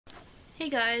Hey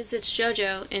guys, it's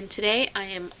JoJo, and today I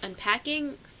am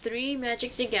unpacking 3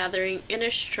 Magic the Gathering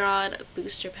Innistrad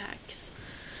booster packs.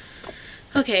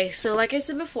 Okay, so like I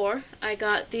said before, I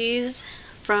got these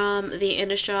from the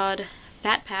Innistrad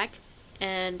Fat Pack,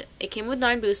 and it came with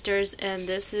 9 boosters, and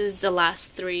this is the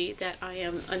last 3 that I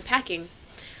am unpacking.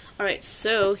 Alright,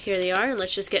 so here they are, and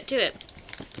let's just get to it.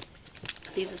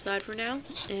 Put these aside for now,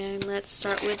 and let's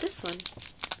start with this one.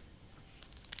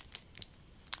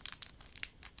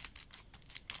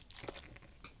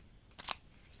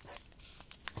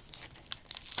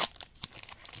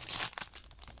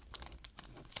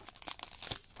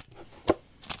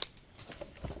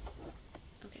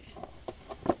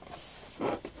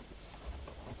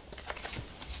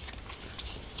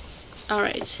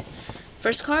 Alright,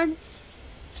 first card,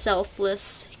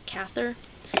 Selfless Cather.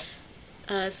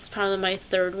 This is probably my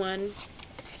 3rd one.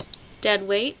 Dead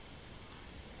Weight.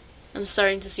 I'm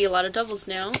starting to see a lot of doubles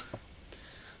now.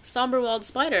 Somberwalled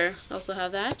Spider, also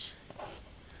have that.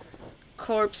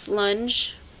 Corpse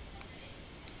Lunge.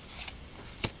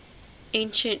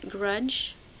 Ancient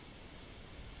Grudge.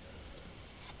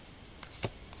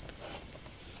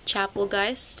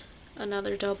 Chapelgeist,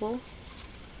 another double.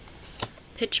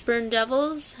 Pitchburn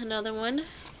Devils, another one.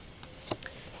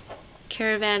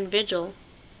 Caravan Vigil.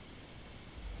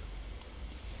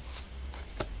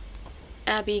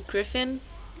 Abby Griffin,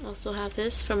 also have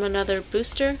this from another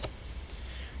booster.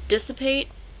 Dissipate.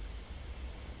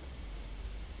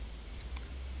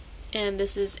 And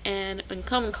this is an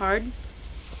uncommon card.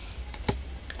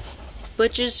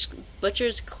 Butcher's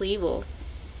Cleavel,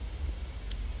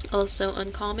 also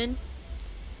uncommon.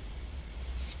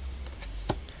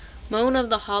 Moan of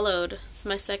the Hollowed, it's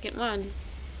my 2nd one.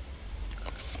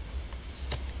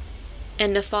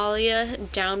 And Nephalia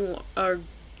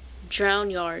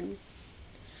Drownyard.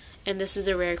 And this is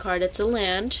the rare card, it's a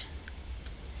land.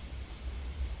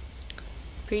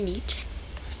 Pretty neat.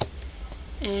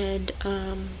 And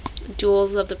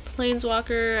Duels of the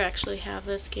Planeswalker, I actually have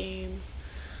this game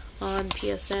on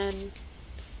PSN.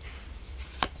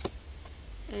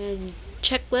 And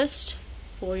Checklist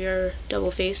for your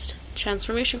double-faced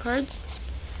transformation cards.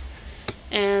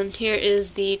 And here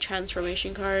is the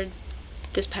transformation card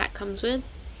this pack comes with.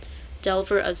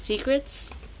 Delver of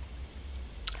Secrets.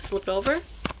 Flip it over, and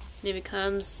it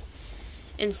becomes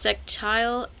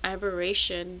Insectile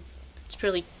Aberration. It's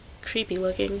pretty creepy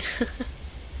looking.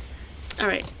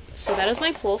 Alright, so that is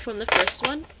my pull from the first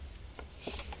one.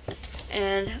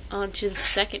 And on to the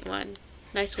second one.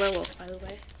 Nice werewolf, by the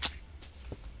way.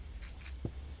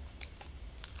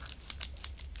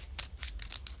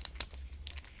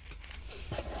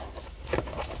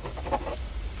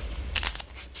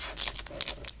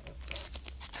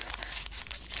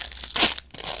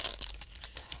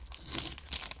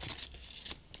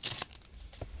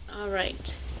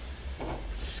 Alright.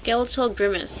 Skeletal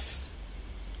Grimace.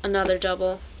 Another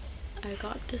double. I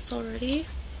got this already.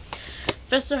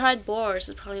 Festerhide Boars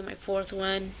is probably my 4th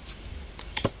one.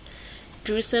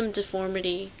 Gruesome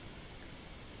Deformity.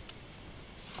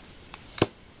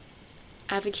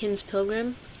 Avakin's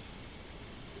Pilgrim.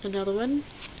 Another one.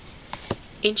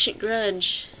 Ancient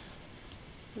Grudge.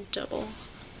 Double.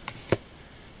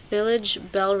 Village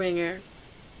Bellringer.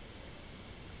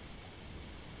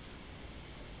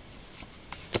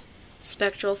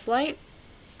 Spectral Flight,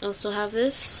 also have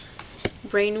this.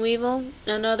 Brainweevil,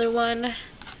 another one.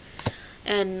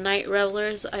 And Night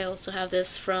Revelers, I also have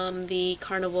this from the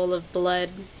Carnival of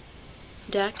Blood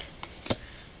deck.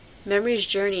 Memory's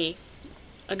Journey,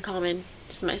 uncommon,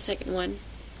 this is my 2nd one.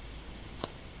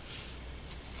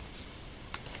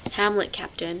 Hamlet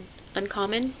Captain,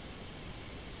 uncommon.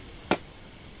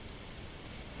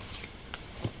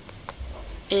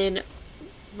 And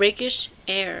Rakish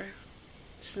Air.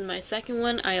 This is my 2nd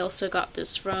one. I also got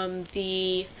this from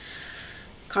the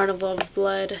Carnival of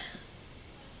Blood,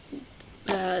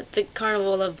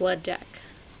 deck.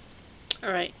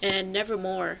 Alright, and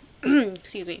Nevermore.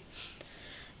 Excuse me.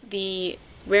 The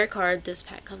rare card this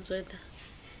pack comes with.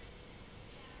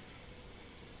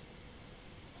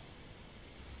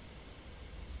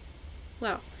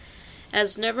 Wow.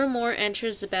 As Nevermore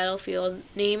enters the battlefield,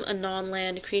 name a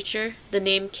non-land creature. The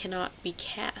name cannot be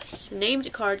cast. The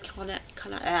named card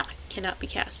cannot be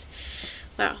cast.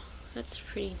 Wow, that's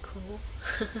pretty cool.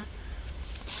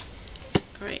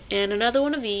 Alright, and another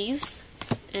one of these.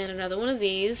 And another one of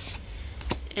these.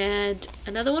 And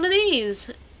another one of these.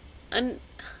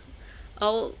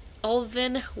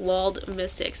 Ulven Walled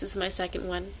Mystics. This is my 2nd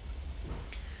one.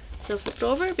 So flipped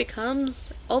over, it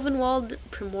becomes Ulvenwald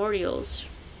Primordials.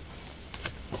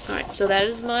 Alright, so that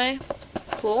is my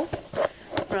pull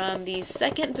from the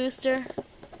 2nd booster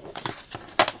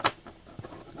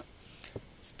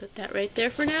Put that right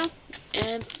there for now.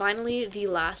 And finally, the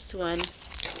last one.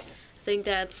 I think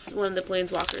that's one of the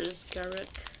Planeswalkers,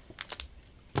 Garruk.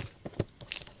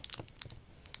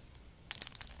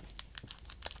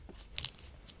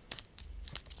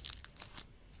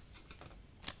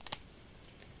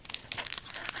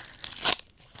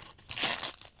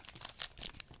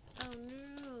 Oh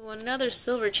no, another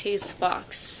Silver Chase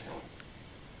Fox.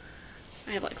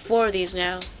 I have like 4 of these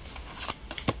now.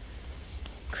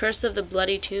 Curse of the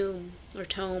Bloody Tomb, or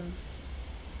Tome.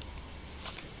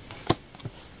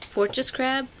 Fortress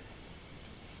Crab,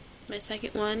 my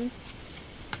second one.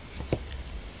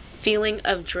 Feeling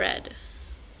of Dread.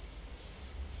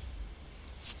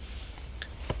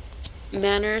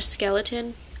 Manor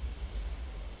Skeleton.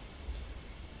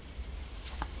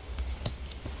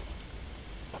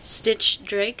 Stitch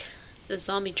Drake, the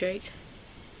zombie drake.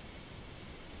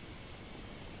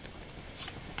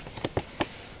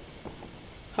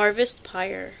 Harvest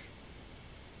Pyre.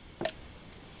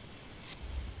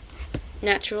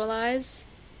 Naturalize.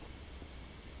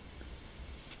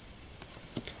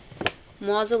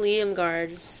 Mausoleum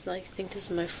Guards. I think this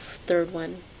is my 3rd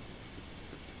one.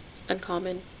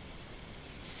 Uncommon.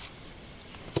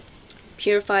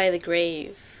 Purify the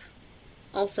Grave.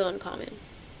 Also uncommon.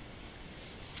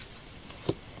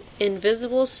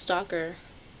 Invisible Stalker.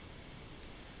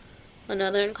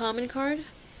 Another uncommon card.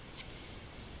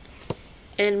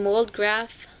 And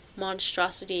Moldgraph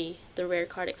Monstrosity, the rare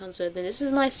card it comes with. And this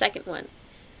is my 2nd one.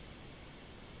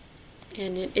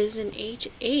 And it is an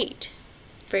 8/8.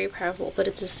 Very powerful, but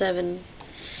it's a 7.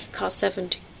 Cost 7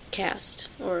 to cast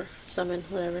or summon,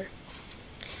 whatever.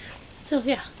 So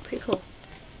yeah, pretty cool.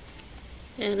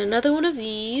 And another one of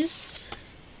these.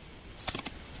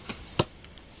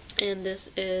 And this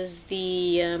is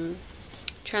the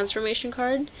transformation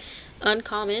card.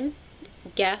 Uncommon.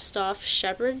 Gassed Off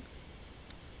Shepherd.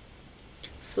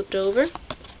 Flipped over.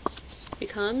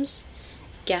 Becomes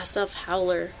Gassed Off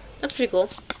Howler. That's pretty cool.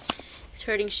 He's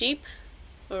herding sheep.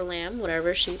 Or lamb,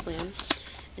 whatever. Sheep, lamb.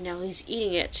 And now he's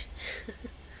eating it.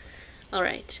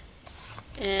 Alright.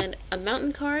 And a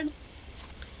mountain card.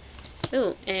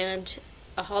 Oh, and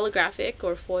a holographic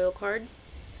or foil card.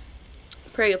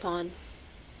 Prey Upon.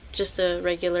 Just a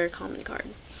regular common card.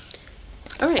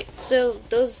 Alright, so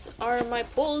those are my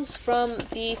pulls from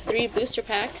the 3 booster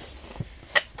packs.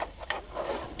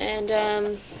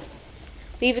 And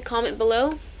leave a comment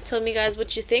below. Tell me guys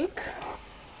what you think.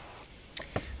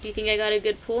 Do you think I got a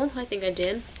good pull? I think I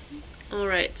did.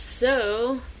 Alright,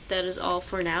 so that is all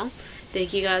for now.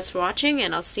 Thank you guys for watching,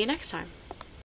 and I'll see you next time.